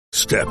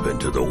Step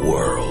into the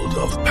world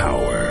of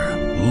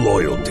power,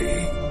 loyalty,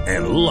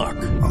 and luck.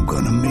 I'm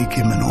gonna make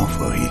him an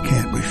offer he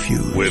can't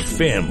refuse. With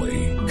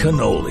family,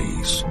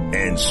 cannolis,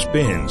 and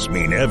spins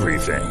mean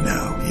everything.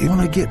 Now, you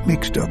wanna get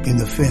mixed up in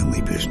the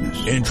family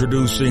business.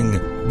 Introducing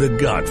The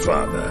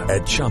Godfather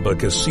at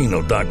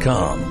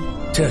ChumbaCasino.com.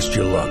 Test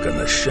your luck in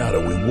the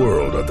shadowy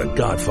world of The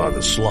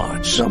Godfather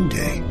slot.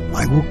 Someday,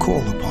 I will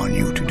call upon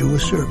you to do a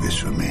service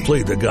for me.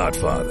 Play The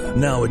Godfather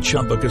now at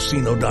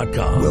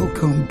ChumbaCasino.com.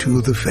 Welcome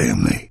to the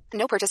family.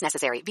 No purchase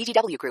necessary.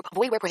 VGW Group.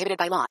 Void where prohibited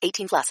by law.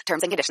 18 plus.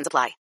 Terms and conditions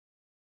apply.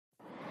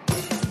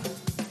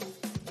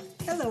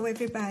 Hello,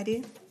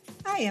 everybody.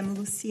 I am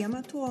Lucia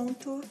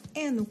Matuonto,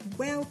 and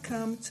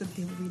welcome to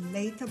the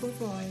Relatable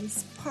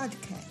Voice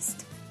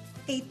podcast,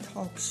 a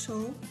talk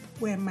show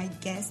where my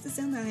guests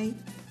and I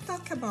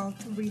talk about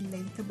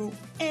relatable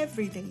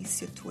everyday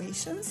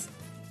situations,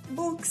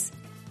 books,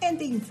 and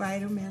the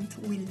environment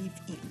we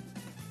live in.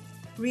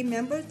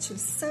 Remember to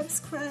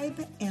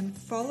subscribe and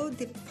follow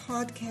the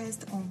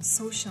podcast on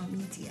social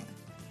media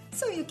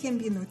so you can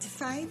be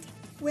notified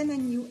when a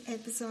new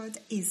episode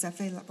is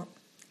available.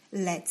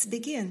 Let's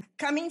begin.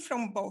 Coming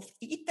from both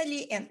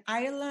Italy and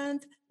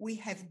Ireland, we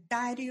have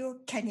Dario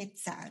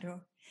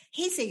Canizzaro.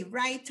 He's a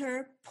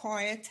writer,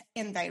 poet,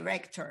 and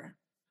director.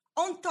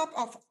 On top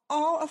of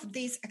all of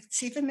these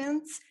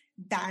achievements,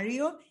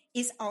 Dario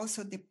is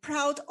also the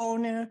proud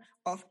owner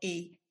of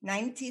a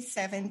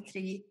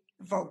 1973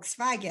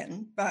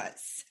 Volkswagen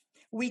bus,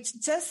 which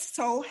just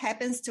so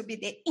happens to be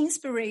the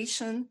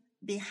inspiration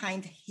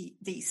behind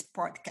this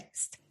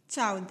podcast.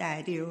 Ciao,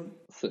 Dario.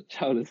 So,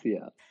 ciao,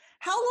 Lucia.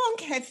 How long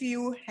have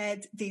you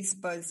had this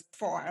bus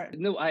for?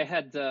 No, I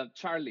had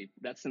Charlie.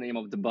 That's the name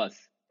of the bus.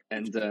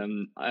 And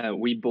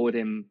we bought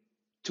him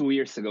 2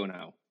 years ago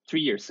now.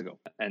 3 years ago.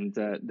 And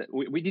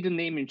we didn't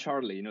name him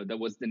Charlie. You know, that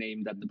was the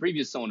name that the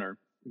previous owner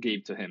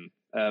gave to him.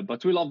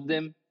 But we loved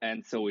him.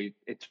 And so it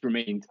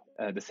remained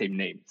the same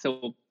name.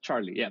 So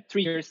Charlie, yeah,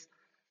 3 years.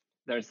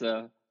 There's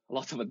a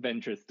lot of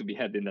adventures to be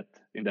had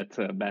in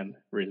that band,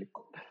 really.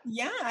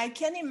 Yeah, I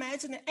can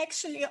imagine.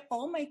 Actually,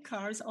 all my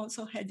cars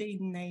also had a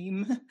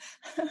name.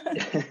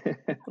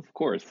 Of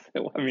course.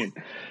 I mean,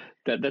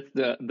 that's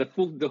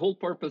the whole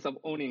purpose of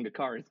owning a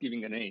car is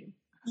giving a name.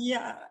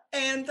 Yeah.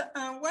 And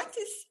what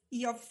is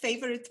your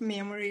favorite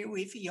memory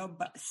with your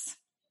bus?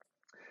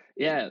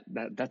 Yeah,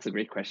 that's a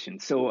great question.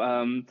 So,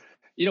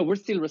 we're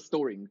still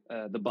restoring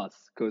the bus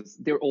because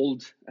they're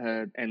old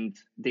and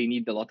they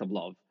need a lot of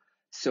love.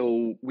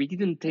 So we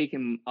didn't take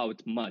him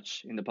out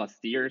much in the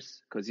past years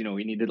because, he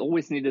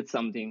always needed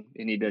something.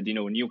 He needed, a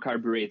new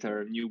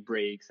carburetor, new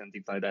brakes and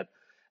things like that.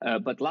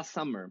 But last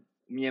summer,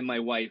 me and my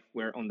wife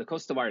were on the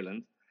coast of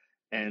Ireland.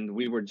 And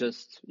we were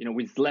just,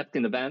 we slept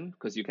in the van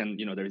because you can,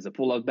 there is a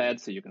pull-out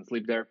bed, so you can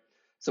sleep there.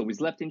 So we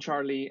slept in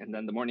Charlie, and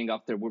then the morning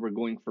after, we were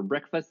going for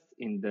breakfast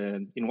in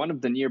one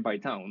of the nearby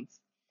towns.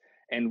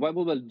 And while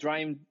we were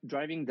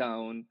driving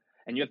down,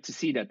 and you have to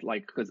see that,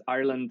 because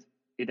Ireland,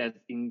 it has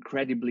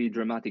incredibly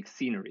dramatic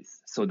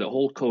sceneries. So the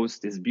whole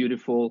coast is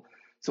beautiful.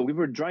 So we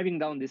were driving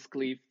down this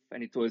cliff,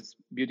 and it was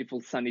beautiful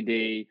sunny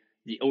day,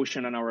 the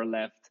ocean on our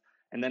left,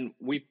 and then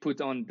we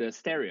put on the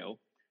stereo.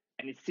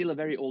 And it's still a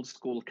very old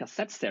school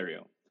cassette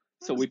stereo.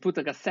 So we put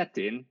a cassette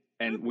in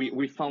and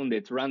we found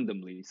it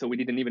randomly. So we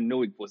didn't even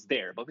know it was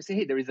there. But we say,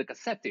 hey, there is a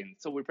cassette in.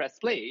 So we pressed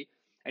play.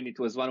 And it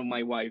was one of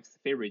my wife's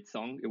favorite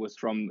songs. It was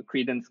from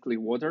Creedence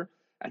Clearwater.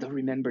 I don't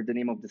remember the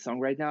name of the song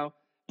right now.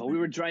 But we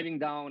were driving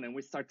down and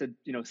we started,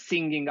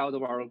 singing out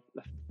of our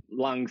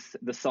lungs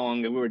the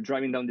song. And we were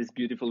driving down this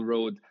beautiful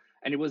road.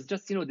 And it was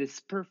just,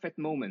 this perfect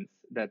moments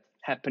that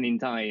happen in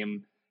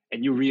time.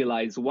 And you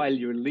realize while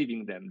you're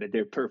living them that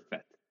they're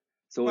perfect.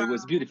 So wow. It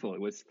was beautiful. It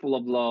was full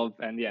of love.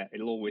 And yeah,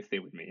 it'll always stay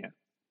with me. Yeah.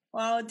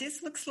 Wow,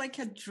 this looks like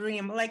a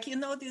dream. Like,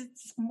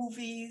 these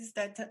movies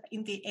that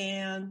in the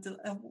end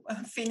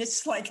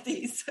finish like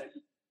this.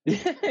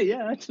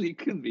 Yeah, actually it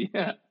could be.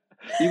 Yeah.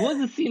 It was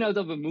a scene out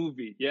of a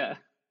movie. Yeah.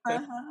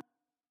 Uh-huh.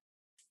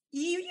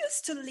 You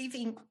used to live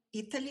in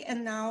Italy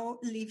and now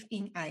live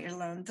in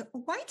Ireland.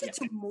 Why did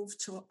you move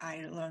to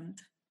Ireland?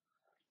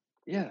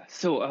 Yeah.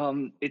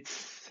 So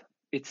it's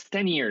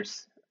 10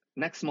 years.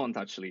 Next month,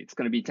 actually, it's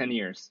going to be 10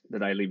 years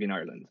that I live in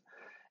Ireland.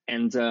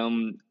 And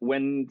and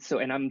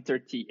I'm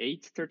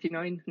 38,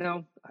 39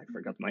 now. I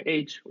forgot my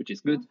age, which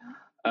is good.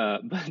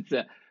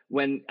 But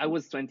when I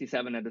was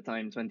 27 at the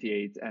time,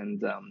 28,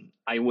 and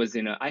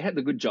I had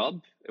a good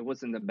job. It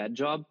wasn't a bad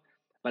job,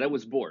 but I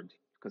was bored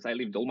because I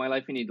lived all my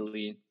life in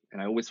Italy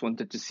and I always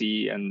wanted to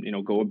see and,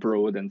 go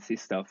abroad and see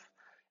stuff.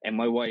 And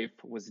my wife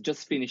was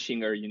just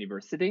finishing her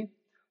university.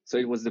 So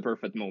it was the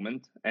perfect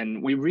moment.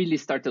 And we really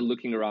started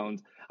looking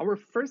around. Our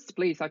first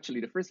place,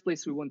 the first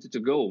place we wanted to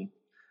go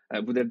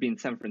would have been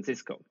San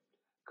Francisco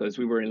because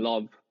we were in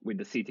love with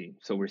the city.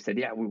 So we said,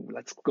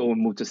 let's go and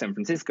move to San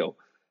Francisco.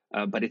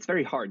 But it's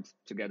very hard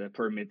to get a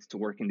permit to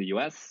work in the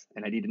US.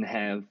 And I didn't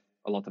have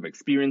a lot of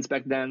experience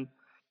back then.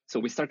 So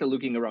we started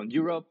looking around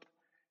Europe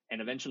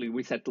and eventually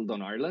we settled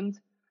on Ireland.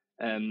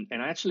 And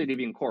I actually live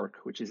in Cork,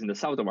 which is in the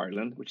south of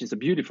Ireland, which is a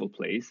beautiful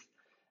place.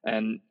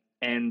 And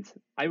And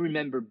I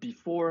remember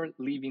before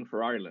leaving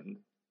for Ireland,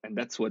 and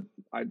that's what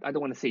I don't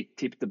want to say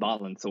tipped the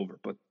balance over,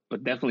 but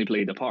definitely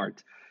played a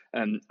part.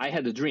 I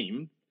had a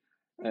dream,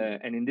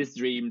 and in this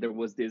dream there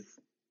was this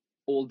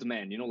old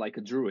man, like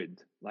a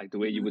druid, like the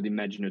way you would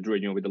imagine a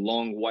druid, with a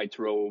long white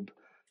robe,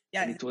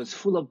 Yeah. and it was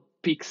full of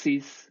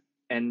pixies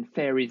and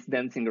fairies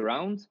dancing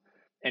around.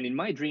 And in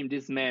my dream,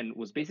 this man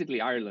was basically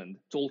Ireland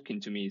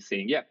talking to me,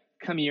 saying, "Yeah,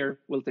 come here,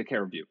 we'll take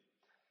care of you."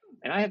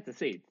 And I have to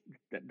say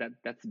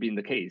that's been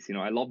the case.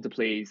 I love the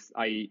place.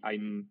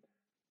 I'm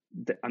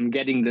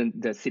getting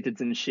the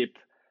citizenship,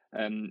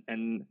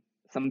 and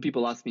some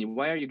people ask me,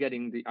 why are you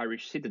getting the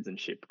Irish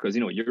citizenship? Because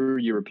you're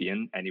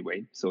European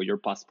anyway, so your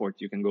passport,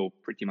 you can go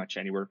pretty much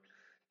anywhere.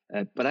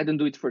 But I don't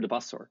do it for the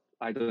passport.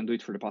 I don't do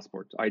it for the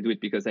passport. I do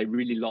it because I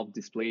really love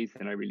this place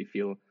and I really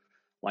feel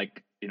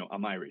like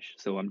I'm Irish.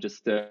 So I'm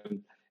just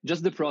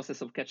the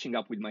process of catching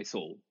up with my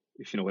soul,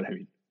 if you know what I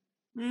mean.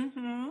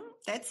 Mm-hmm.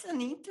 That's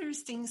an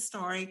interesting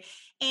story.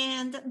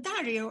 And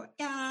Dario,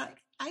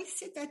 I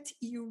see that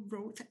you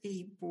wrote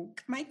a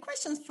book. My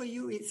question for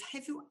you is,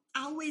 have you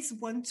always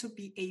wanted to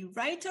be a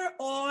writer,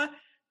 or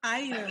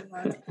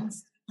Ireland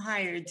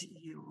inspired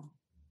you?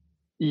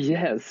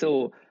 Yeah,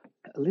 so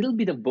a little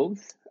bit of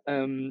both.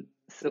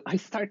 So I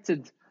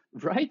started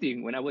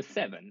writing when I was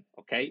 7,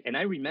 okay? And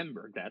I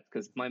remember that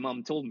because my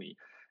mom told me.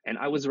 And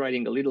I was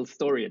writing a little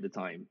story at the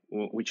time,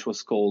 which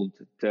was called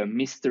The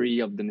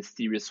Mystery of the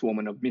Mysterious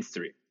Woman of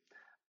Mystery.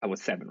 I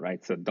was 7,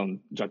 right? So don't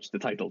judge the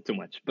title too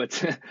much.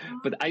 But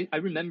but I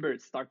remember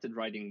started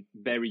writing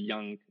very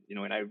young,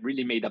 and I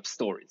really made up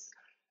stories.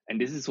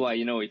 And this is why,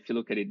 if you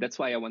look at it, that's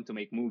why I want to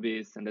make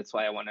movies, and that's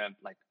why I want to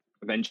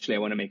eventually I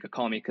want to make a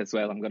comic as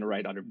well. I'm going to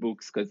write other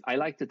books because I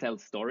like to tell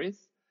stories.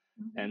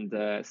 And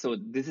so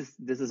this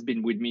has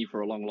been with me for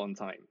a long, long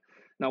time.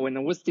 Now, when I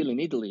was still in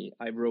Italy,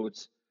 I wrote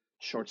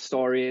short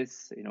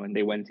stories, and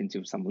they went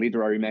into some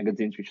literary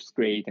magazines, which was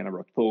great. And I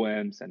wrote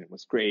poems, and it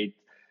was great.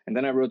 And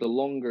then I wrote a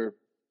longer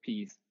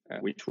piece,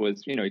 which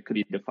was, it could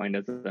be defined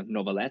as a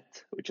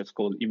novelette, which is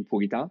called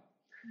Impurità,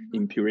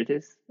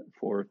 Impurities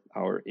for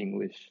our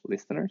English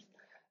listeners.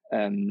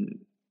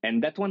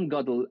 And that one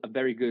got a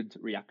very good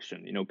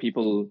reaction.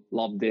 People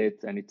loved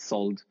it, and it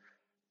sold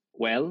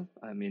well.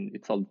 I mean,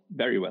 it sold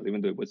very well,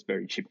 even though it was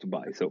very cheap to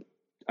buy. So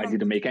I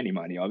didn't make any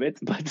money of it,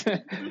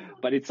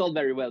 but it sold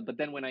very well. But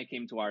then when I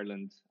came to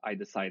Ireland, I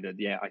decided,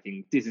 I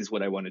think this is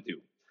what I want to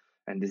do.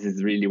 And this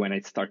is really when I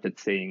started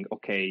saying,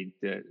 okay,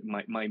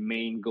 my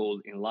main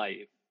goal in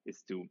life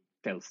is to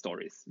tell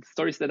stories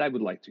that I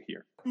would like to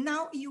hear.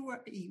 Now you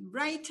are a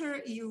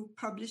writer. You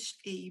published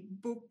a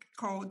book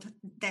called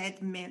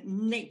Dead Man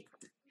Naked.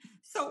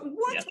 So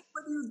what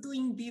were you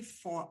doing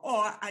before,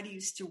 or are you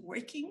still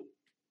working?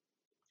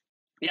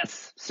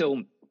 Yes,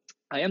 so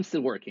I am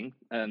still working.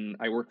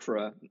 I work for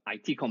an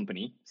IT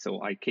company,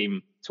 so I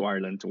came to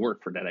Ireland to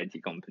work for that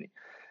IT company.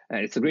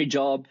 It's a great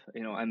job.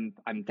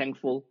 I'm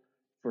thankful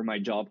for my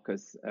job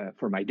because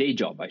for my day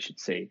job, I should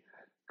say,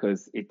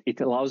 because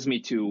it allows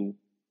me to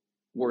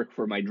work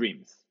for my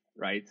dreams,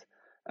 right?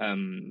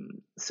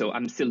 So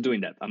I'm still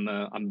doing that.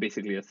 I'm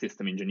basically a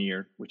system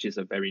engineer, which is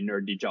a very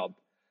nerdy job.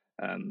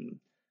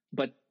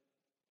 But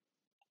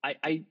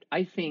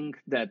I think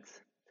that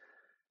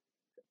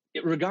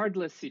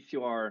regardless if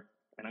you are,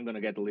 and I'm going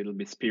to get a little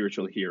bit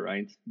spiritual here,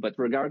 right? But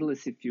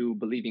regardless if you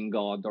believe in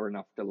God or an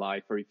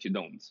afterlife, or if you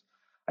don't,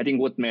 I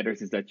think what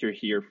matters is that you're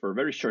here for a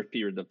very short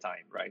period of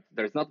time, right?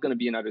 There's not going to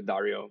be another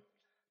Dario.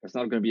 There's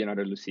not going to be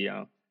another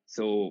Lucia.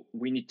 So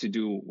we need to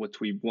do what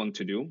we want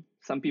to do.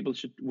 Some people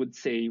would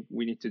say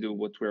we need to do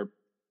what we're,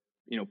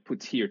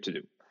 put here to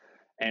do.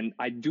 And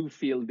I do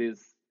feel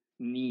this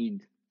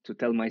need to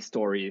tell my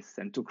stories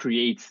and to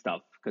create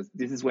stuff because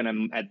this is when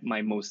I'm at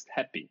my most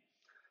happy.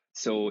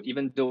 So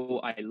even though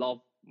I love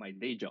my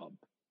day job,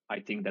 I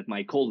think that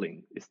my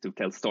calling is to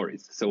tell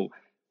stories. So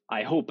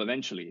I hope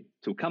eventually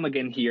to come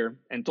again here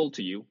and talk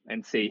to you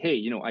and say,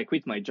 hey, I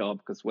quit my job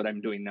because what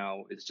I'm doing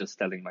now is just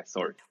telling my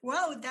story.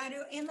 Wow,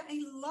 Dario, and I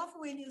love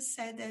when you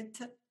said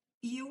that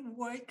you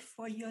work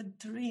for your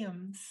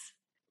dreams.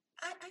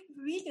 I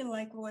really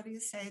like what you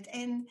said.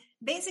 And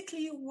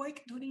basically you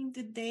work during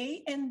the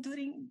day and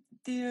during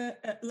the,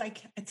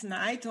 like at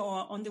night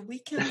or on the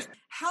weekends.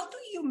 How do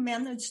you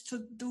manage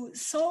to do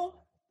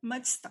so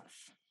much stuff?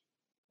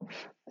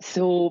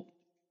 So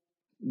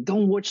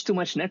don't watch too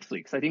much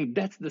Netflix. I think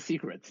that's the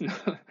secret.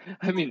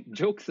 I mean,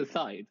 jokes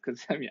aside,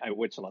 because I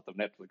watch a lot of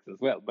Netflix as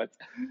well, but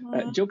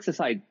jokes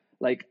aside,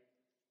 like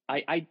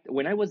I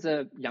when I was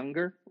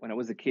younger, when I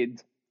was a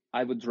kid,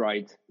 I would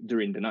write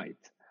during the night.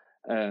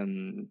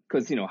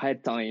 Because I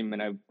had time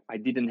and I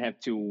didn't have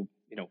to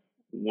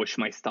wash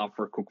my stuff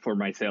or cook for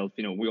myself.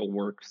 We all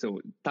work, so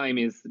time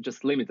is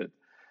just limited.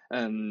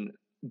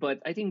 But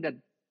I think that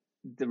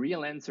the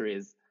real answer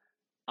is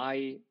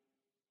I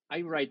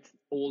write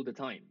all the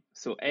time.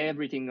 So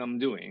everything I'm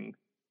doing,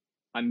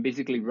 I'm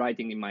basically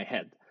writing in my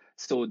head.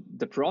 So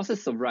the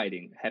process of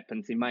writing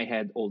happens in my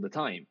head all the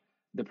time.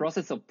 The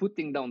process of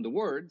putting down the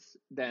words,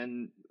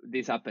 then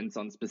this happens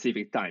on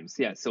specific times.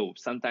 Yeah, so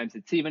sometimes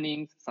it's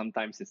evenings,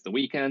 sometimes it's the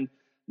weekend,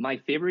 my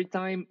favorite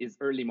time is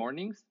early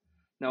mornings.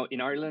 Now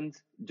in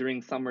Ireland,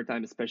 during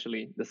summertime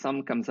especially, the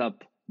sun comes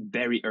up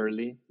very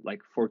early,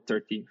 like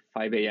 4:30,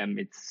 5 a.m.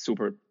 It's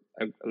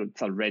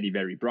already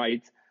very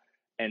bright.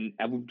 And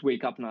I would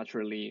wake up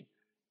naturally.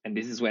 And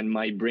this is when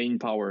my brain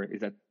power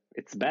is at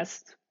its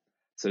best.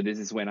 So this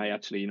is when I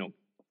actually,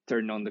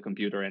 turn on the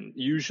computer. And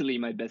usually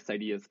my best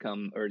ideas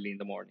come early in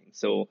the morning.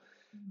 So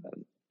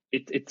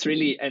it's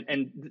really,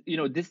 and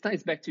this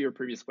ties back to your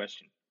previous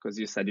question, because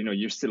you said,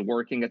 you're still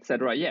working,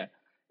 etc. Yeah.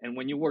 And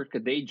when you work a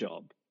day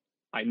job,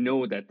 I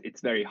know that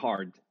it's very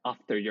hard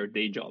after your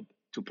day job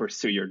to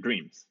pursue your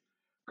dreams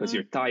because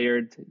you're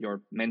tired,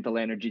 your mental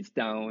energy is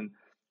down.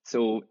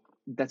 So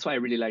that's why I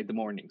really like the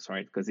mornings,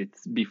 right? Because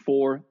it's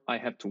before I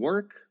have to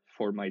work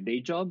for my day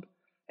job.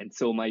 And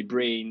so my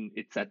brain,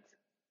 it's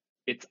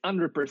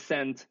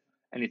 100%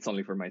 and it's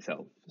only for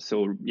myself.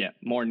 So yeah,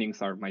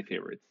 mornings are my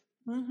favorites.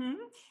 Mm-hmm.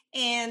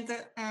 And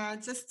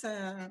just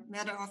a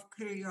matter of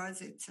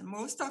curiosity,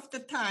 most of the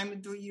time,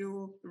 do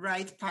you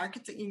ride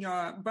parked in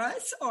your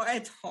bus or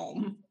at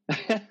home?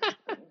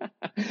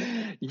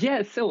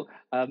 Yeah, so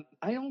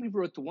I only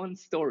wrote one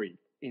story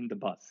in the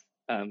bus.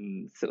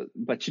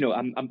 But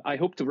I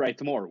hope to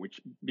write more,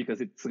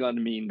 because it's gonna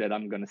mean that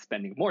I'm gonna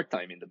spending more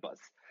time in the bus.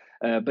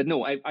 But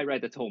no, I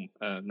write at home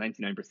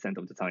 99%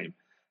 of the time,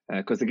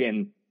 because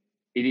again,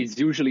 it is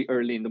usually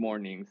early in the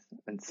mornings,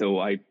 and so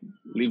I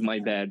leave my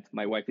bed.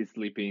 My wife is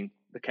sleeping,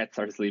 the cats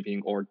are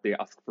sleeping, or they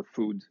ask for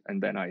food, and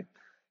then I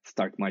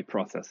start my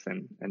process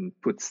and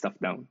put stuff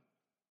down.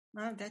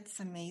 Wow,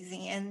 that's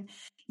amazing. And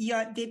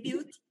your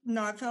debut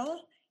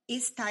novel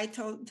is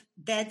titled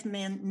Dead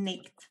Man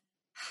Naked.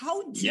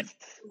 How did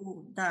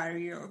you,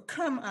 Dario,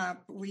 come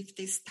up with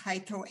this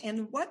title,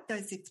 and what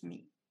does it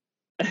mean?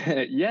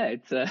 Yeah,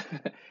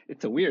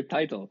 it's a weird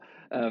title.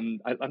 I'm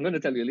going to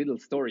tell you a little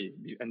story,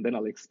 and then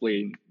I'll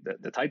explain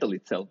the title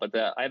itself. But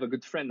I have a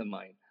good friend of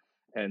mine,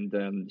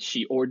 and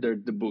she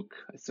ordered the book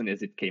as soon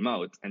as it came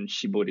out, and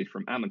she bought it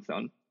from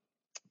Amazon.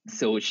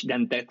 So she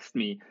then texted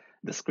me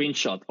the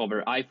screenshot of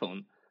her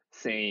iPhone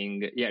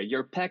saying, "Yeah,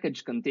 your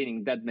package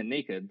containing Dead Man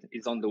Naked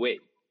is on the way."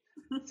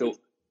 So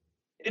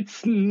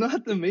it's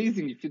not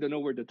amazing if you don't know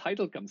where the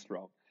title comes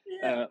from.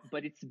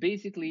 But it's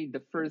basically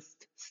the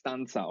first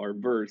stanza or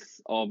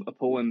verse of a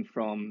poem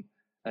from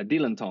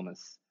Dylan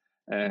Thomas.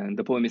 And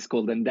the poem is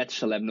called "And That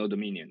Shall Have No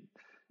Dominion."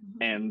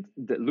 Mm-hmm. And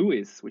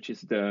Lewis, which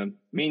is the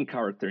main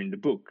character in the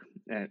book,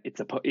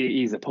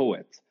 he's a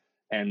poet.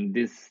 And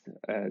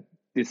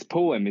this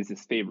poem is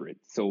his favorite.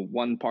 So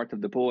one part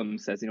of the poem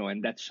says,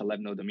 "And that shall have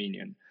no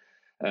dominion,"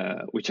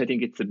 which I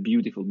think it's a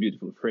beautiful,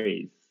 beautiful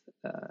phrase.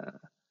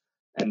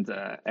 And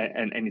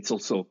it's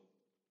also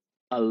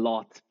a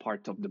lot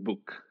part of the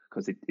book,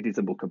 because it is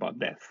a book about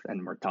death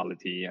and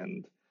mortality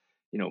and,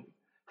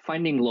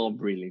 finding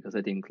love, really, because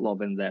I think love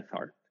and death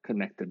are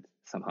connected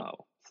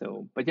somehow.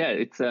 So, but yeah,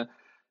 it's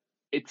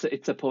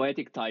a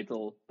poetic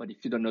title, but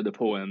if you don't know the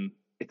poem,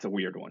 it's a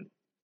weird one.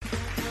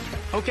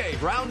 Okay,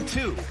 round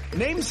two.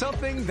 Name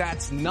something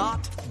that's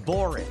not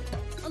boring.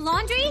 A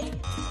laundry?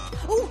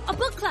 Ooh, a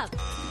book club.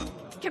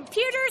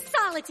 Computer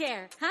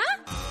solitaire,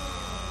 huh?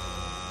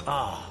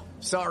 Ah,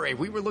 sorry,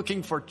 we were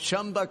looking for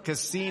Chumba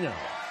Casino.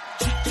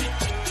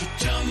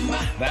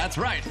 That's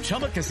right.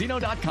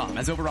 ChumbaCasino.com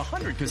has over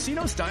 100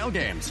 casino-style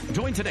games.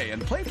 Join today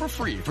and play for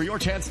free for your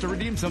chance to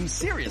redeem some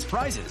serious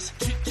prizes.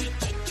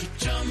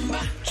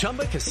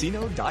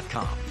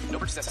 ChumbaCasino.com. No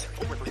purchase necessary.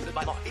 Void where prohibited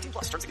by law.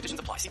 18+. Terms and conditions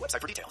apply. See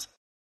website for details.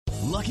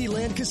 Lucky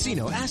Land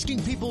Casino,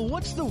 asking people,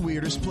 what's the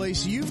weirdest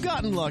place you've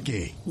gotten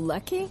lucky?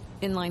 Lucky?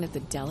 In line at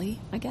the deli,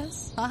 I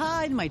guess?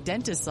 Aha, in my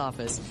dentist's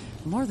office.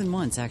 More than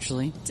once,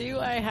 actually. Do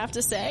I have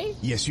to say?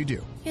 Yes, you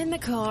do. In the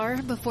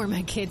car before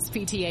my kids'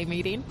 PTA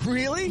meeting.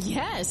 Really?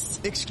 Yes.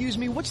 Excuse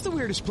me, what's the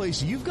weirdest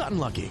place you've gotten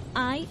lucky?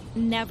 I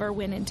never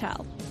win and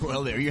tell.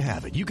 Well, there you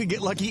have it. You can get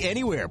lucky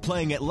anywhere,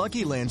 playing at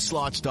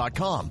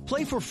LuckyLandSlots.com.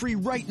 Play for free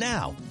right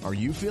now. Are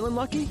you feeling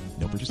lucky?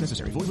 No purchase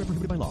necessary. Void where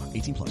prohibited by law.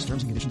 18+.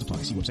 Terms and conditions apply.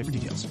 See website for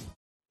details.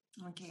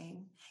 Okay.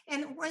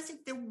 And was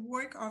it the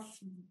work of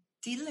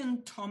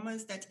Dylan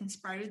Thomas that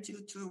inspired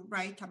you to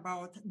write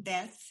about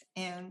death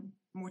and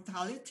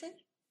mortality?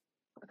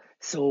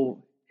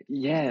 So,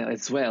 yeah,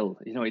 as well.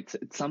 It's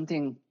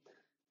something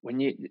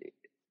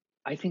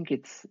I think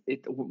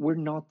we're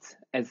not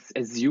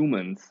as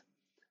humans,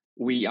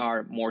 we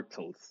are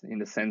mortals in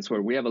the sense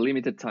where we have a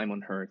limited time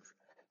on Earth.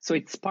 So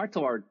it's part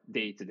of our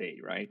day to day,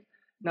 right?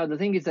 Now, the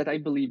thing is that I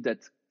believe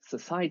that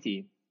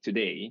society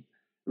today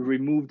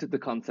removed the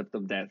concept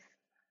of death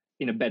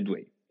in a bad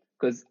way.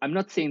 Because I'm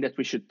not saying that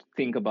we should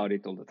think about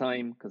it all the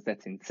time, because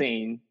that's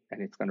insane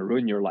and it's going to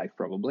ruin your life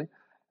probably.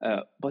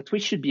 But we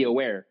should be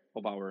aware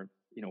of our,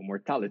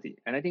 mortality.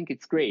 And I think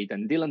it's great.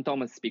 And Dylan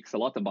Thomas speaks a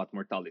lot about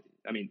mortality.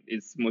 I mean,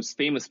 his most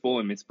famous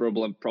poem is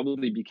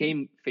probably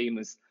became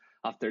famous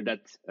after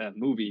that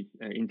movie,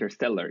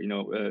 Interstellar.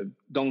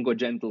 Don't go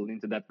gentle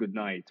into that good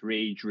night.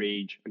 Rage,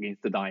 rage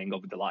against the dying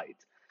of the light.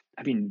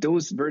 I mean,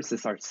 those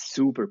verses are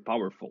super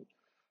powerful.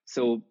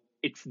 So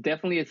it's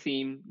definitely a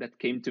theme that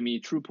came to me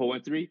through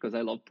poetry, because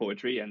I love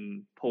poetry,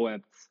 and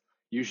poets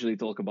usually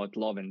talk about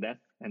love and death.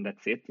 and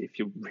that's it. If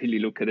you really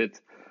look at it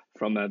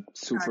from a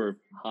super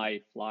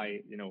high fly,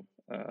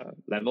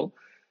 level.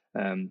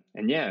 And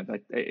yeah,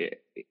 but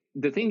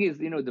the thing is,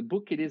 the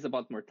book, it is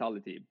about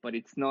mortality, but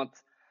it's not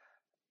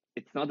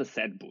a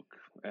sad book.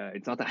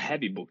 It's not a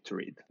heavy book to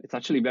read. It's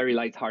actually very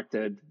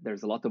lighthearted.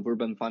 There's a lot of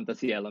urban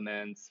fantasy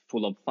elements,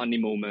 full of funny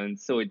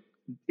moments. So it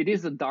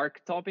is a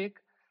dark topic,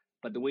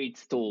 but the way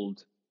it's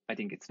told, I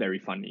think it's very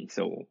funny.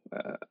 So,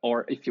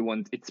 or if you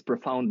want, it's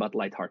profound but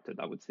lighthearted,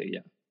 I would say,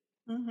 yeah.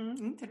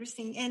 Mm-hmm.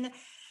 Interesting. And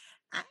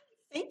I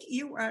think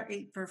you are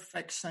a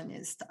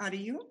perfectionist. Are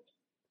you?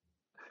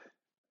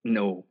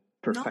 No,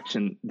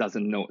 perfection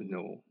doesn't know.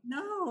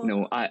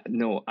 No.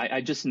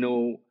 I just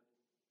know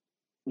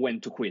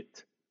when to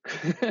quit.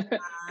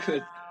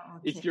 Because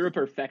if you're a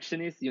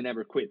perfectionist, you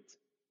never quit.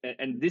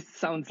 And this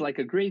sounds like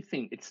a great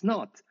thing. It's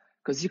not,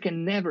 because you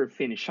can never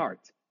finish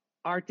art.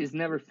 Art is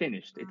never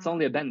finished. It's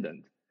only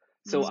abandoned.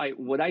 So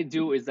what I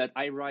do is that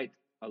I write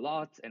a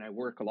lot and I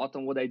work a lot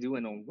on what I do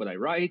and on what I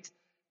write.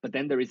 But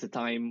then there is a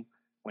time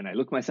when I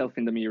look myself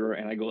in the mirror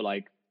and I go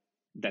like,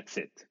 that's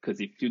it.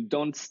 Because if you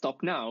don't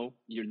stop now,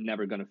 you're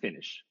never going to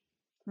finish.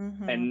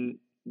 Mm-hmm. And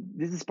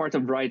this is part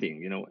of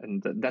writing,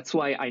 and that's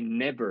why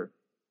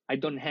I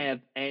don't have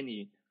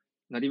any,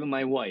 not even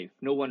my wife,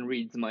 no one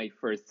reads my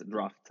first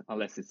draft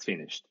unless it's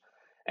finished.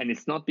 And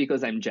it's not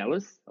because I'm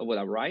jealous of what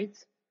I write.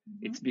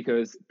 Mm-hmm. It's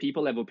because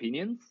people have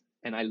opinions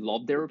and I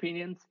love their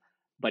opinions.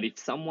 But if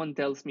someone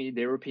tells me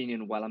their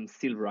opinion while I'm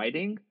still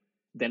writing,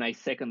 then I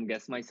second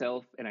guess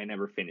myself and I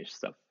never finish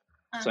stuff.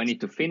 So I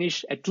need to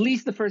finish at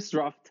least the first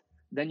draft.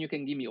 Then you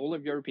can give me all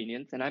of your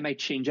opinions and I might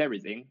change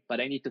everything, but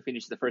I need to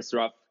finish the first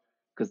draft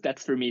because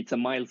that's, for me, it's a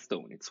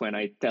milestone. It's when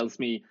it tells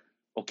me,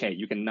 okay,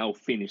 you can now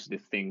finish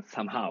this thing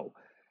somehow.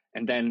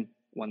 And then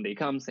one day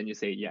comes and you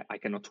say, yeah, I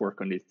cannot work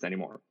on this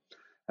anymore.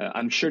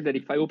 I'm sure that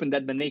if I open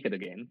Dead Man Naked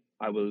again,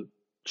 I will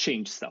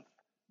change stuff.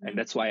 And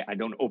that's why I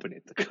don't open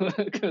it,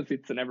 because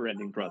it's a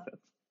never-ending process.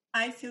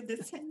 I feel the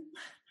same.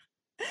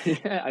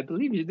 Yeah, I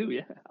believe you do.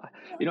 Yeah.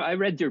 I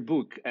read your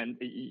book, and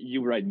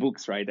you write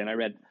books, right? And I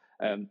read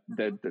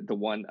the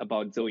one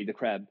about Zoe the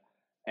Crab,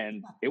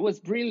 and it was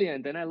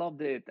brilliant and I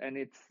loved it. And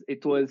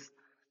it was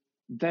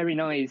very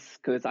nice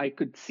because I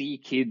could see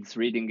kids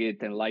reading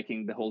it and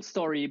liking the whole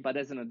story. But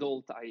as an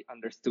adult, I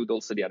understood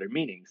also the other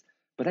meanings.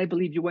 But I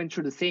believe you went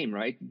through the same,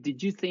 right?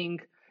 Did you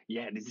think,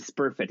 yeah, this is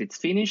perfect, it's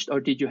finished? Or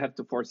did you have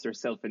to force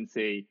yourself and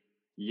say,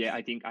 yeah,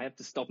 I think I have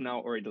to stop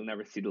now or it'll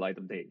never see the light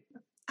of day?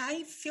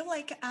 I feel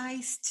like I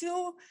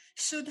still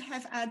should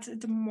have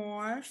added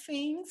more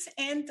things.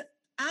 And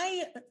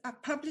I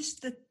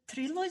published the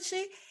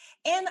trilogy,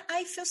 and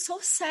I feel so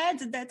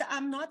sad that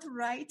I'm not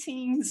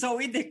writing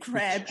Zoe the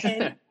Crab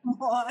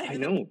anymore. I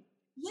know.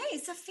 Yeah,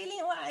 it's a feeling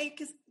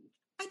like,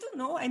 I don't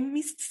know, I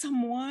missed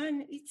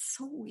someone. It's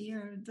so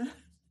weird.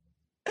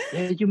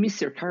 Yeah, you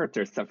miss your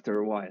characters after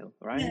a while,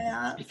 right?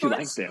 Yeah, if you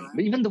like them.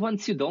 But even the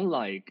ones you don't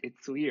like,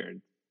 it's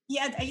weird.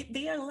 Yeah,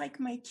 they are like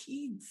my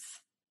kids.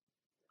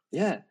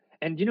 Yeah,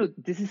 and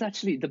this is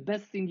actually the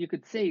best thing you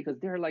could say, because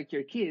they're like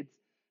your kids.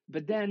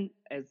 But then,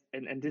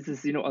 and this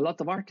is, a lot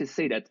of artists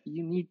say that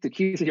you need to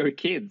kill your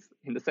kids,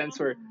 in the sense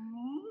where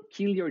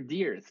kill your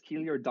deers,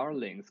 kill your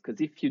darlings, because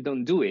if you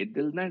don't do it,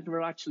 they'll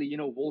never actually,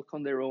 walk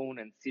on their own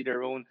and see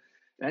their own.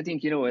 And I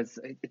think,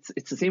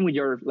 it's the same with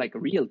your like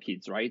real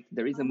kids, right?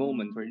 There is a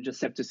moment where you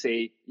just have to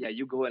say, yeah,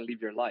 you go and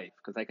live your life,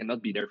 because I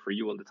cannot be there for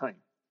you all the time.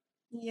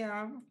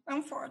 Yeah,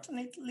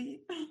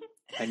 unfortunately.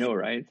 I know,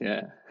 right?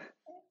 Yeah.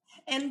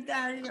 And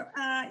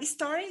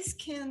stories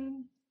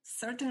can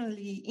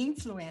certainly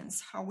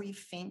influence how we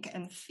think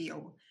and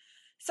feel.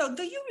 So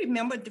do you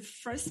remember the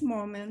first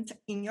moment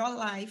in your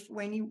life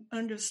when you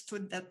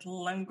understood that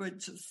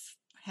language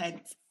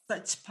had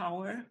such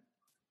power?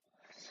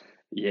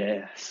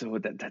 Yeah, so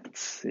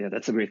that's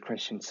a great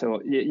question.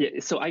 So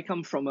so I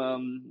come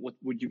from what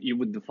would you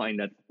would define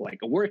that like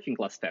a working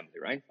class family,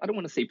 right? I don't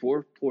want to say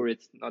poor. Poor,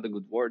 it's not a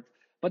good word,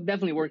 but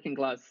definitely working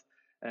class.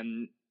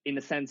 In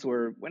a sense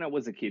where when I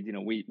was a kid,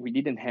 we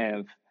didn't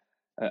have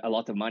a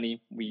lot of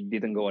money. We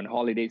didn't go on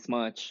holidays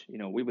much.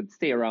 We would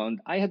stay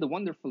around. I had a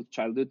wonderful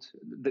childhood,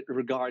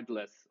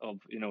 regardless of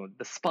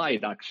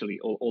despite actually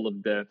all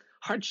of the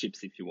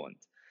hardships, if you want.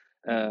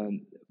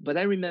 But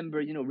I remember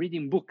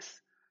reading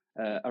books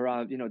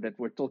around that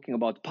were talking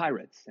about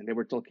pirates, and they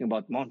were talking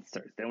about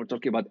monsters, they were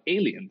talking about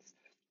aliens,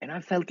 and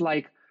I felt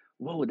like,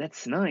 whoa,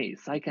 that's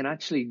nice. I can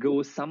actually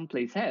go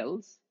someplace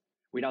else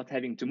without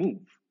having to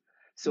move.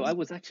 So I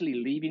was actually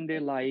living their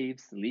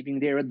lives, living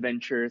their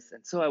adventures.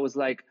 And so I was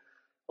like,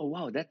 oh,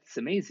 wow, that's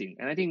amazing.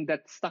 And I think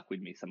that stuck with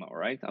me somehow,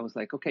 right? I was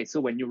like, okay,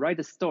 so when you write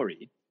a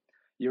story,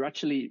 you're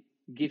actually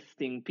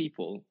gifting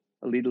people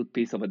a little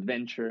piece of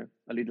adventure,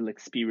 a little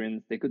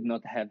experience they could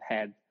not have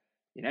had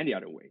in any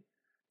other way.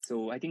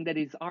 So I think that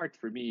is art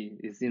for me,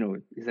 is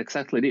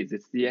exactly this.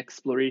 It's the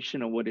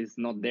exploration of what is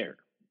not there.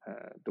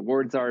 The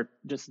words are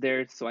just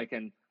there so I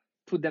can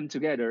put them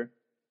together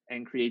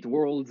and create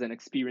worlds and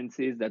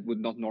experiences that would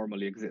not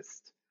normally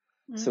exist.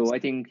 Mm-hmm. So I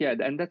think, yeah,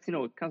 and that's,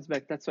 it comes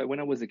back. That's why when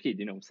I was a kid,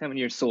 7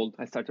 years old,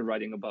 I started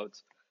writing about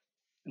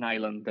an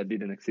island that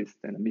didn't exist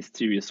and a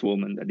mysterious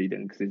woman that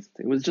didn't exist.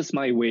 It was just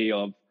my way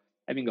of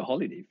having a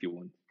holiday, if you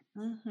want.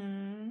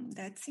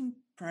 That's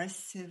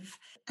impressive.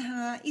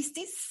 Is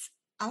this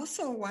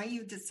also why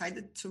you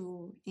decided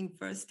to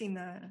invest in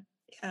a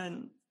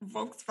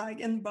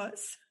Volkswagen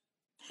bus?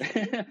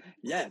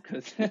 Yeah,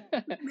 because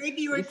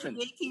maybe you are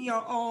creating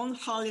your own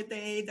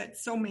holiday that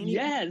so many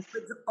yes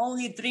people would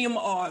only dream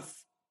of.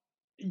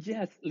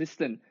 Yes,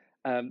 listen,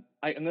 I'm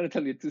going to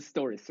tell you two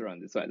stories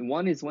around this. Right?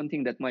 One is one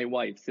thing that my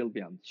wife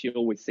Sylvia, she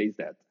always says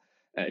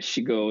that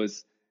she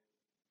goes,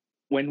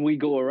 when we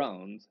go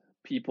around,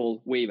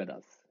 people wave at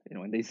us,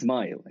 and they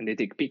smile and they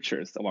take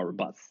pictures of our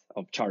bus,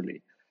 of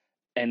Charlie.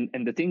 And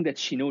the thing that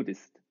she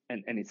noticed,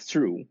 and it's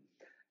true,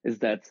 is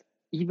that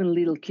even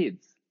little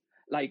kids,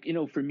 like,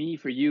 for me,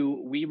 for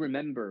you, we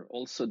remember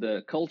also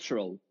the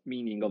cultural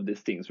meaning of these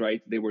things,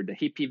 right? They were the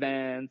hippie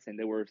vans and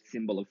they were a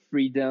symbol of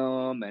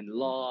freedom and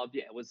love.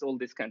 Yeah, it was all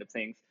these kind of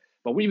things.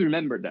 But we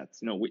remember that,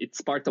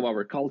 it's part of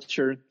our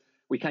culture.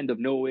 We kind of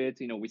know it.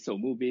 We saw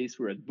movies,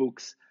 we read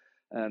books.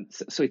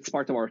 So it's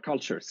part of our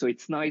culture. So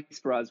it's nice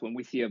for us when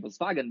we see a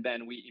Volkswagen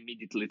van, we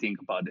immediately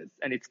think about it.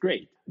 And it's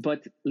great.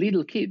 But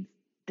little kids,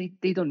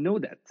 they don't know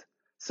that.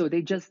 So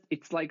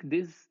it's like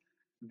this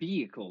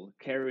vehicle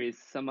carries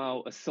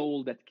somehow a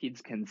soul that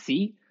kids can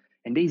see,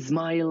 and they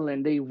smile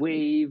and they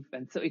wave,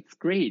 and so it's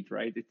great,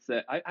 right? It's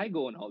I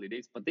go on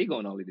holidays, but they go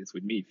on holidays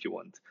with me if you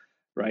want,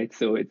 right?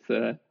 So it's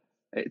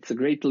a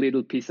great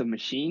little piece of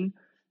machine,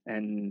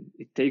 and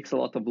it takes a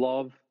lot of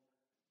love,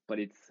 but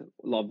it's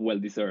love well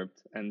deserved.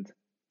 And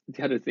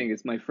the other thing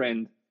is, my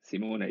friend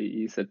Simone,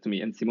 he said to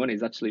me, and Simone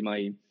is actually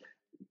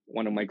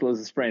one of my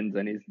closest friends,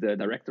 and is the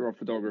director of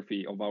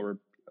photography of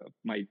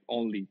my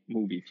only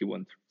movie, if you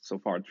want, so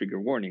far, trigger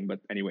warning, but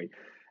anyway.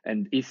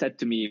 And he said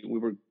to me, we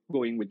were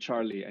going with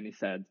Charlie, and he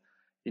said,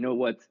 you know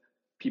what,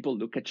 people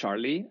look at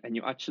Charlie and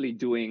you're actually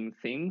doing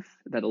things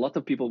that a lot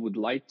of people would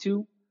like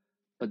to,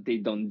 but they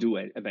don't do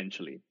it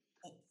eventually.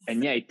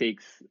 And yeah, it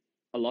takes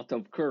a lot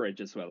of courage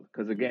as well,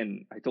 because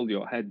again, I told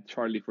you, I had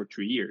Charlie for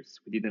 3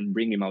 years. We didn't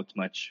bring him out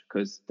much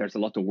because there's a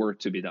lot of work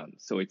to be done.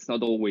 So it's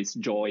not always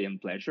joy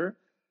and pleasure,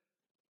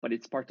 but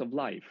it's part of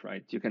life,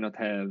 right? You cannot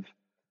have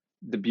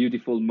the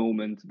beautiful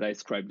moment that I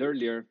described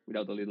earlier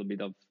without a little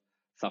bit of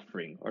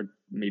suffering, or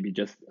maybe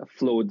just a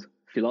flawed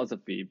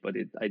philosophy. But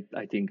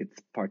I think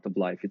it's part of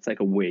life. It's like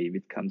a wave.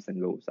 It comes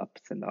and goes,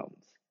 ups and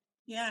downs.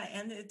 Yeah,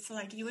 and it's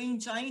like you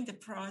enjoying the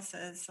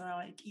process.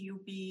 Like you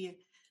be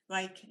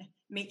like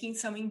making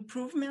some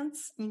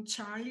improvements in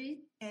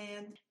Charlie,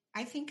 and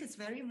I think it's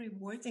very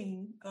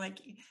rewarding. Like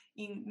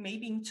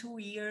maybe in 2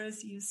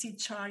 years, you see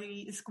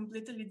Charlie is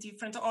completely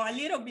different, or a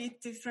little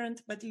bit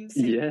different, but you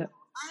say, yeah,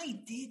 I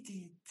did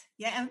it.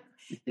 Yeah,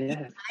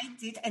 yes. I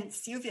did, and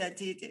Sylvia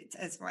did it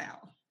as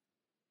well.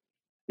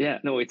 Yeah,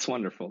 no, it's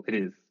wonderful. It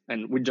is.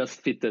 And we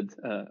just fitted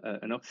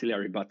an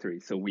auxiliary battery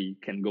so we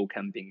can go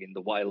camping in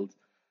the wild.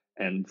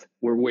 And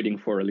we're waiting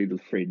for a little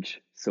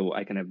fridge so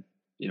I can have,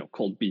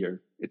 cold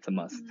beer. It's a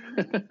must.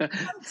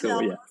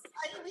 So, yeah.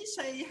 I wish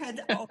I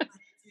had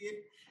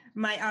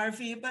my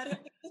RV, but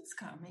it's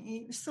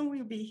coming. Soon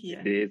we'll be here.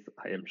 It is.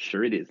 I am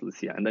sure it is,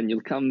 Lucia. And then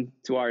you'll come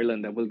to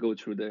Ireland and we'll go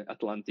through the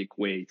Atlantic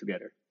way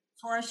together.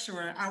 For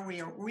sure, I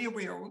will. We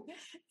will.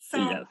 So,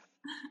 yes.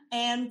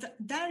 And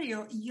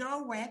Dario,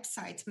 your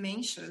website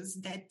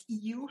mentions that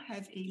you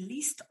have a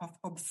list of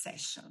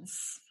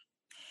obsessions.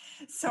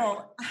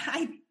 So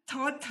I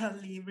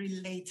totally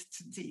relate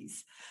to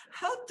this.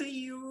 How do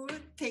you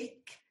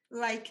take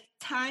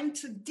time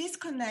to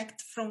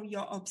disconnect from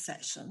your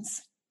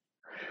obsessions?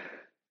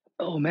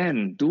 Oh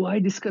man, do I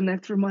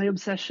disconnect from my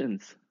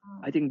obsessions?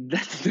 I think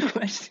that's the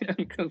question,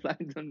 because I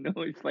don't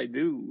know if I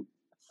do.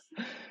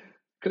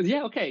 Because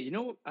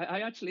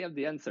I actually have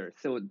the answer.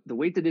 So the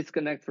way to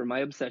disconnect from my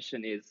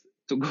obsession is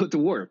to go to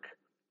work,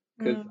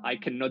 because I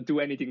cannot do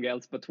anything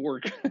else but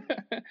work.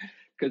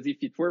 Because if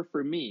it were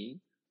for me,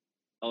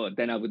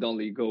 then I would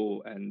only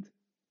go and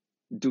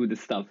do the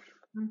stuff.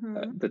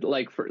 But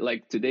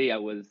like today,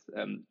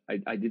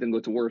 I didn't go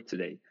to work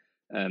today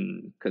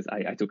because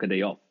I took a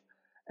day off,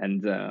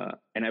 and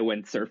I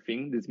went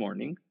surfing this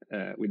morning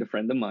with a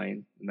friend of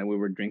mine, and then we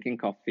were drinking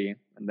coffee,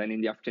 and then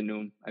in the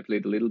afternoon I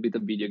played a little bit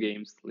of video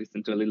games,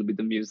 listened to a little bit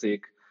of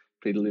music,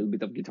 played a little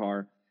bit of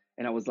guitar,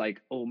 and I was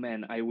like, oh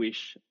man, I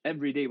wish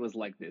every day was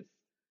like this.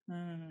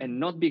 And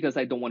not because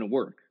I don't want to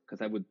work,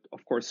 because I would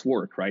of course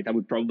work, right? I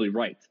would probably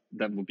write,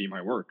 that would be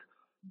my work.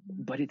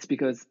 But it's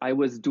because I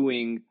was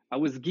giving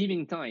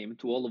time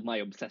to all of my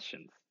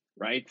obsessions,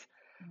 right?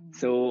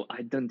 So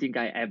I don't think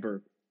I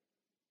ever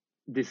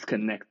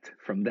disconnect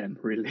from them,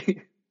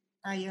 really.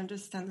 I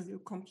understand you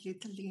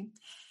completely.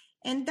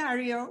 And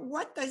Dario,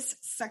 what does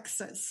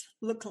success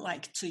look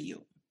like to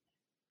you?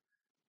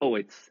 Oh,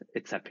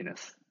 it's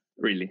happiness,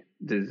 really.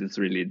 This is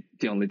really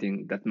the only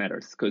thing that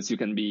matters, because you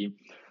can be,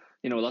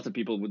 a lot of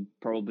people would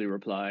probably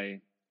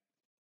reply,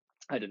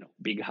 I don't know,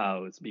 big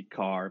house, big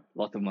car,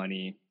 lot of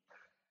money.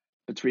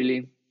 But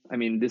really,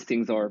 these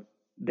things are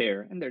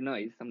there and they're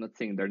nice. I'm not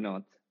saying they're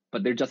not,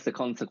 but they're just a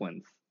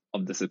consequence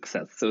of the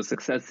success. So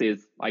success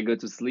is I go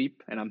to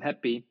sleep and I'm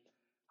happy.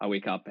 I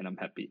wake up and I'm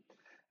happy.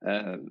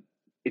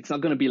 It's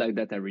not going to be like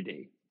that every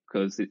day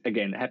because,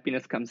 again,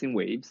 happiness comes in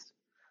waves.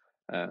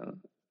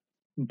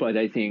 But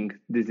I think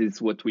this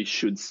is what we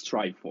should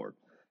strive for.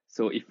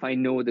 So if I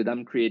know that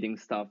I'm creating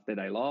stuff that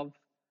I love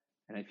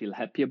and I feel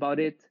happy about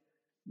it,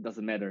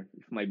 doesn't matter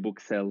if my book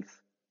sells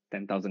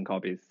 10,000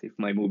 copies, if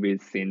my movie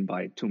is seen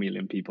by 2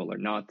 million people or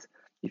not.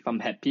 If I'm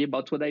happy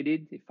about what I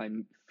did, if I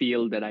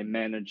feel that I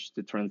managed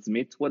to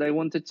transmit what I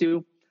wanted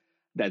to,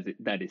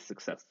 that is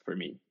success for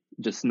me.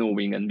 Just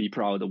knowing and be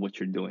proud of what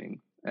you're doing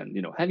and,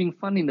 having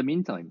fun in the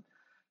meantime.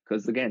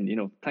 Because again,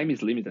 time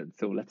is limited.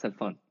 So let's have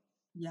fun.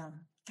 Yeah,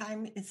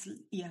 time is,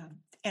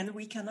 and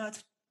we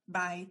cannot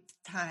buy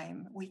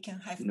time. We can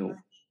have money,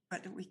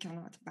 but we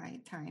cannot buy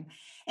time.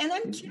 And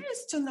I'm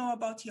curious to know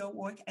about your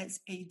work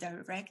as a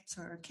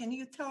director. Can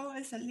you tell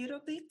us a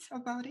little bit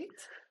about it?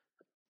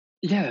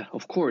 Yeah,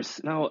 of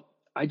course. Now,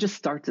 I just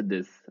started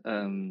this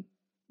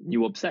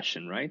new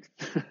obsession, right?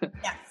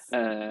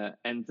 Yes.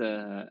 And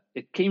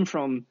it came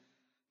from,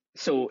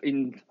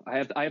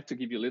 I have to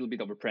give you a little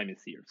bit of a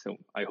premise here. So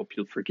I hope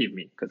you'll forgive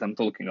me because I'm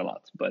talking a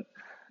lot. But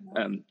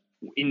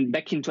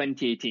back in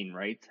 2018,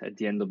 right, at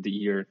the end of the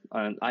year,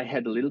 I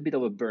had a little bit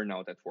of a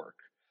burnout at work.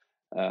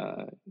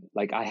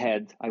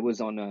 I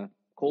was on a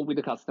call with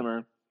a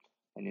customer,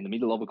 and in the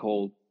middle of a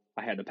call,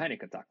 I had a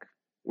panic attack,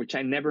 which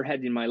I never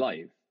had in my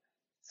life.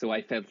 So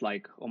I felt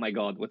like, oh my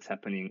God, what's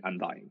happening? I'm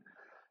dying.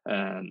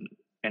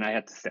 And I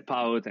had to step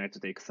out and I had to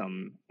take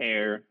some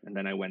air. And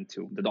then I went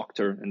to the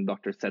doctor, and the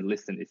doctor said,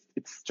 listen,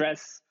 it's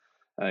stress.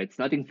 It's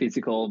nothing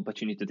physical,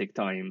 but you need to take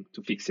time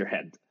to fix your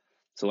head.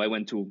 So I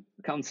went to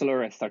a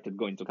counselor. I started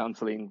going to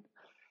counseling.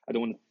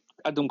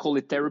 I don't call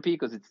it therapy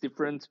because it's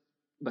different.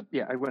 But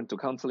yeah, I went to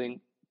counseling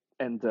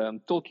and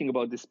talking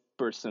about this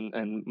person.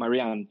 And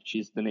Marianne,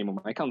 she's the name of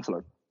my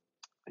counselor.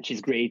 And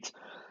she's great.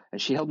 And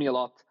she helped me a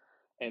lot.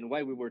 And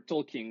while we were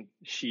talking,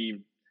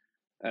 she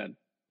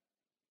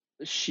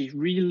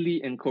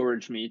really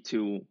encouraged me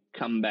to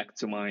come back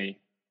to my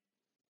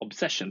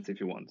obsessions, if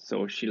you want.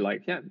 So she you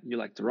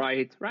like to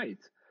write? And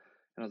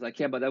I was like,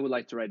 yeah, but I would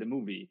like to write a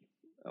movie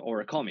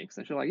or a comics.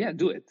 And she's like, yeah,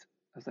 do it.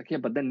 I was like, yeah,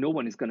 but then no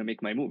one is going to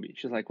make my movie.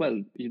 She's like, well,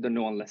 you don't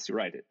know unless you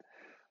write it.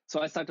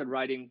 So I started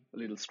writing a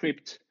little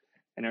script,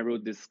 and I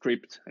wrote this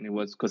script, and it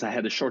was because I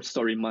had a short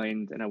story in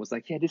mind, and I was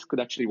like, yeah, this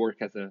could actually work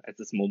as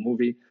a small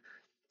movie.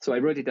 So I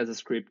wrote it as a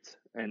script,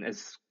 and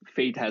as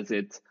fate has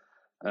it,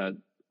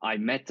 I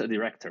met a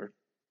director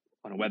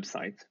on a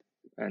website,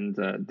 and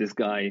this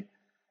guy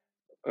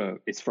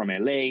is from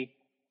LA,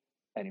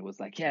 and he was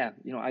like, yeah,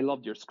 I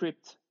loved your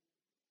script.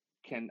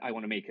 I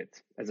want to make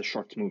it as a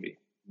short movie.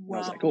 Wow. I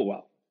was like, oh,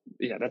 wow.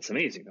 Yeah, that's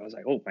amazing. I was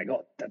like, oh my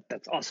God,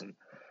 that's awesome.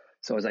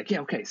 So I was like, yeah,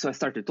 okay. So I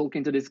started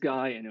talking to this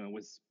guy, and I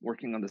was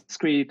working on the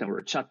script, and we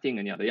were chatting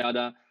and yada,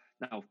 yada.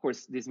 Now, of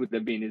course, this would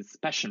have been his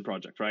passion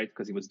project, right?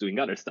 Because he was doing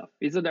other stuff.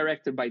 He's a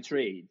director by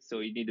trade, so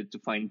he needed to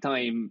find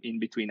time in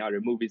between other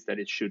movies that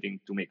he's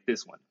shooting to make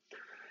this one.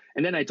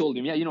 And then I told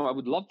him, yeah, I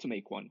would love to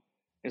make one.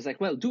 He's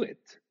like, well, do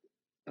it.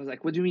 I was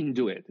like, what do you mean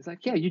do it? It's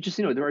like, yeah, you just,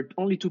 there are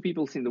only two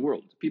people in the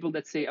world. People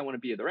that say, I want to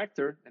be a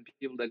director, and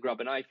people that grab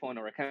an iPhone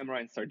or a camera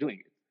and start doing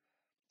it.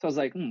 So I was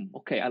like,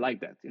 okay, I like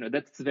that.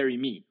 That's very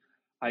me.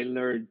 I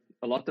learned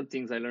a lot of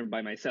things I learned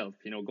by myself,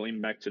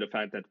 going back to the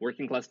fact that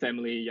working class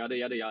family, yada,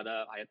 yada,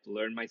 yada. I had to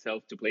learn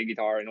myself to play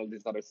guitar and all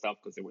this other stuff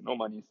because there were no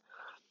monies.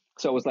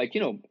 So I was like,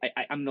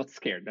 I'm not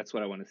scared. That's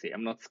what I want to say.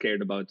 I'm not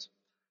scared about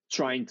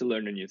trying to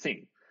learn a new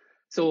thing.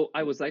 So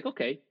I was like,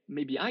 okay,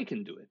 maybe I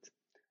can do it.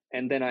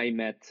 And then I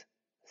met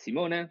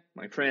Simone,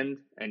 my friend,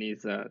 and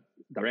he's a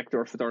director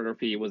of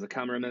photography. He was a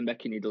cameraman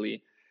back in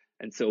Italy.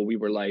 And so we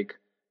were like,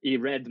 he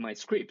read my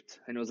script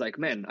and was like,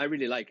 man, I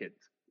really like it.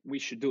 We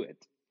should do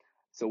it.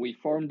 So we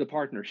formed a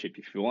partnership,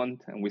 if you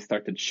want, and we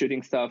started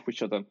shooting stuff. We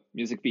shot a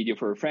music video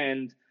for a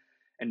friend,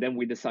 and then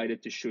we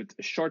decided to shoot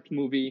a short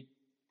movie,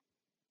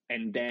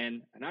 and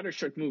then another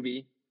short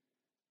movie,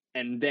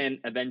 and then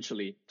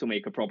eventually to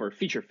make a proper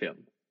feature film.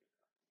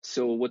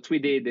 So what we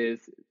did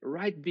is,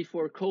 right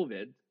before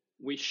COVID,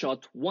 we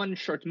shot one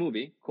short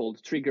movie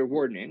called Trigger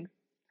Warning,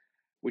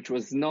 which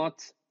was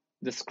not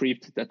the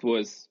script that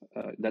was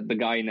that the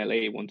guy in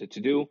LA wanted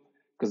to do,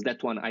 because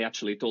that one I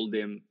actually told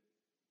him,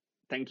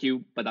 thank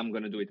you, but I'm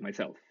going to do it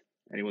myself.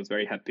 And he was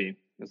very happy.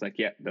 He was like,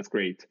 yeah, that's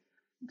great.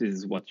 This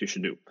is what you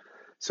should do.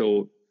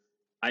 So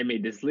I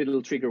made this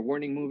little Trigger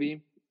Warning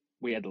movie.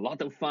 We had a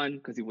lot of fun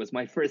because it was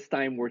my first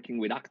time working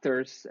with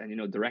actors and,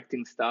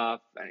 directing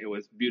stuff. And it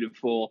was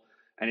beautiful.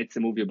 And it's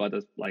a movie about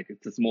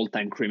it's a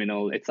small-time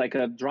criminal. It's like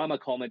a drama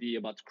comedy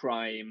about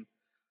crime.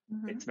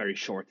 Mm-hmm. It's very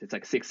short. It's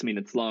like 6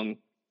 minutes long.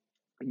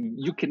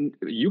 You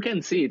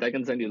can see it. I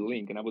can send you the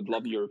link, and I would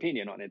love your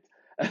opinion on it.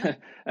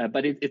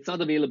 But it's not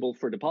available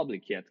for the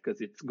public yet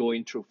because it's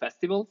going through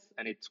festivals,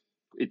 and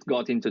it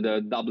got into the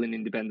Dublin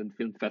Independent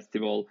Film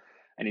Festival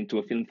and into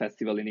a film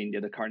festival in India,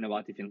 the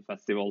Karnavati Film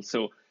Festival.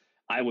 So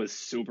I was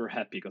super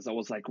happy because I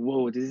was like,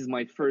 whoa, this is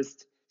my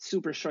first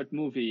super short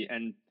movie,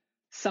 and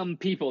some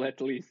people at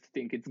least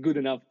think it's good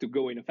enough to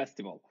go in a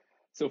festival.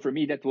 So for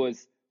me, that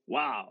was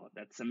wow,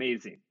 that's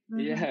amazing.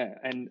 Yeah.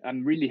 And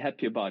I'm really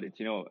happy about it,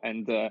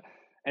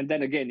 and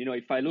then again,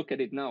 if I look at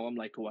it now, I'm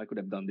like, oh, I could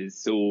have done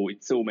this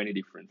it's so many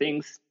different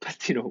things,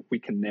 but we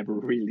can never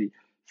really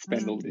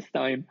spend all this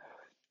time.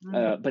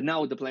 But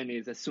now the plan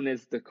is, as soon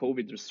as the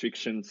COVID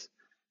restrictions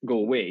go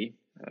away,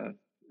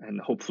 and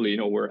hopefully,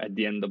 we're at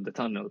the end of the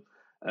tunnel,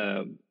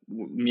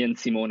 me and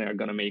Simone are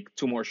going to make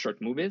 2 more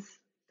short movies.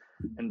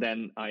 And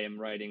then I am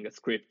writing a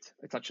script.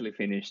 It's actually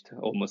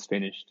almost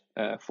finished,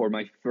 for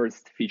my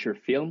first feature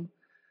film,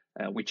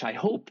 which I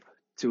hope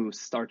to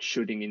start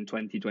shooting in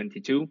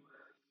 2022.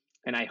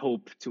 And I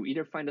hope to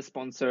either find a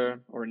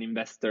sponsor or an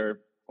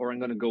investor, or I'm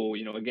going to go,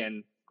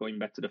 again, going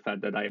back to the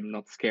fact that I am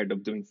not scared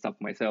of doing stuff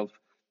myself,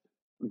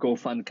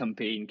 GoFund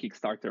campaign,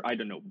 Kickstarter, I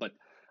don't know. But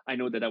I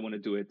know that I want to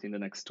do it in the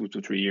next 2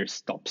 to 3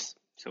 years tops.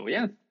 So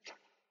yeah,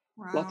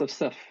 Wow. lot of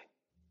stuff.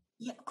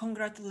 Yeah,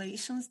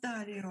 congratulations,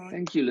 Dario.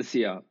 Thank you,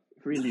 Lucia.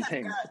 Really,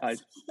 thanks.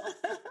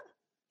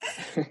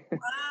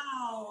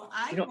 Wow.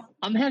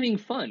 I'm having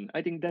fun.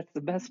 I think that's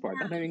the best part.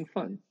 I'm having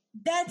fun.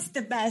 That's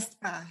the best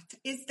part.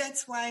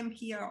 That's why I'm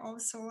here.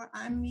 Also,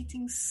 I'm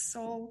meeting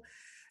so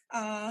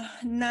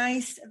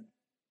nice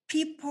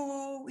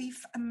people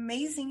with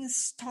amazing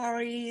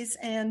stories,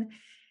 and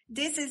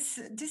this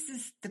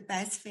is the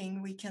best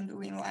thing we can do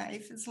in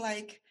life. It's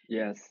like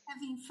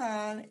having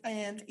fun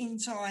and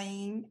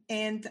enjoying.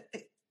 And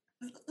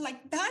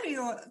like,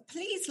 Dario,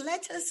 please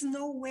let us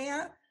know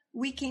where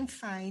we can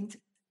find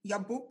your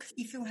book.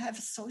 If you have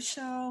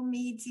social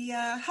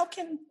media, how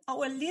can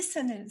our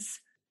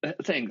listeners?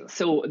 Thanks.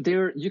 So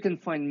you can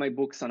find my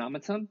books on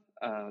Amazon.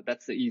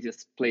 That's the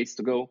easiest place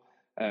to go.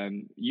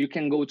 You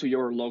can go to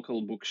your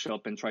local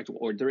bookshop and try to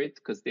order it,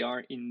 because they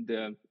are in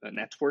the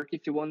network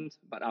if you want,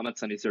 but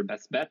Amazon is your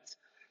best bet.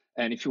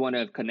 And if you want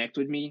to connect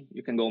with me,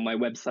 you can go on my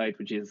website,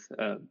 which is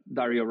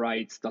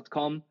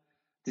dariowrites.com.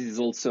 This is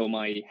also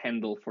my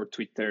handle for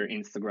Twitter,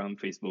 Instagram,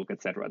 Facebook,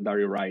 etc.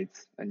 Dario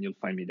Writes, and you'll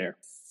find me there.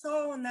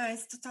 So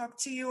nice to talk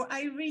to you.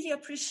 I really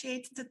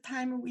appreciate the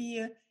time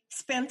we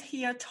spent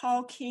here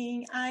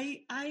talking.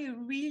 I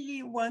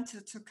really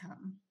wanted to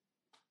come.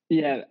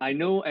 Yeah, I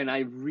know. And I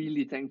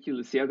really thank you,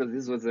 Lucia, because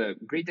this was a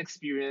great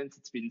experience.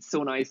 It's been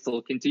so nice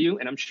talking to you.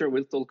 And I'm sure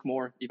we'll talk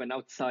more even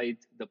outside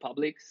the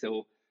public.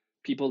 So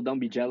people, don't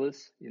be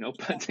jealous,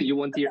 but you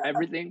won't hear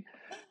everything.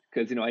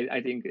 Because,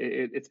 I think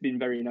it's been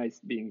very nice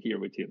being here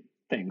with you.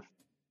 Thanks.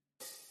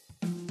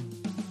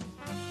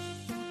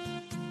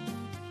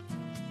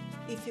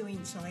 If you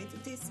enjoyed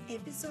this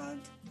episode,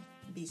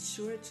 be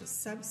sure to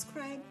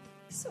subscribe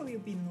so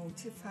you'll be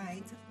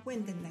notified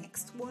when the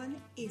next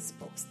one is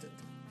posted.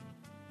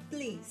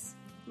 Please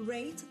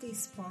rate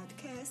this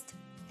podcast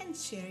and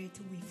share it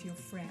with your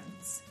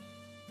friends.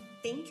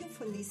 Thank you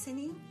for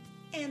listening,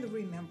 and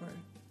remember,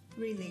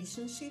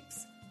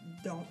 relationships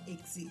don't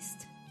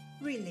exist.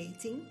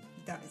 Relating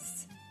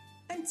does.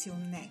 Until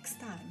next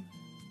time.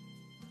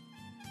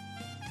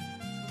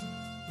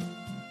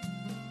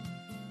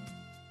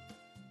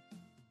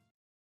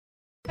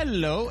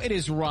 Hello, it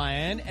is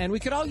Ryan, and we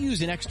could all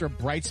use an extra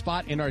bright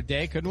spot in our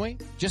day, couldn't we?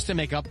 Just to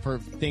make up for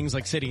things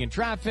like sitting in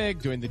traffic,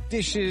 doing the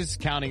dishes,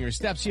 counting your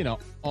steps,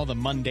 all the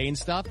mundane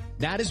stuff.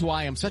 That is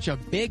why I'm such a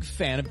big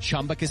fan of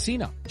Chumba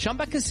Casino.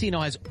 Chumba Casino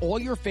has all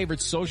your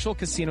favorite social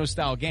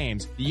casino-style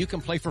games that you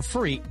can play for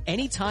free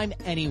anytime,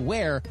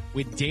 anywhere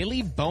with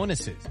daily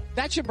bonuses.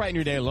 That should brighten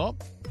your day a little.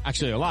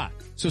 Actually, a lot.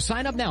 So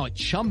sign up now at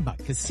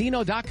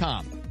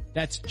ChumbaCasino.com.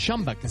 That's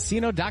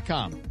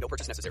ChumbaCasino.com. No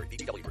purchase necessary.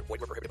 VGW Group.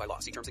 Void where prohibited by law.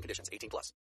 See terms and conditions. 18+.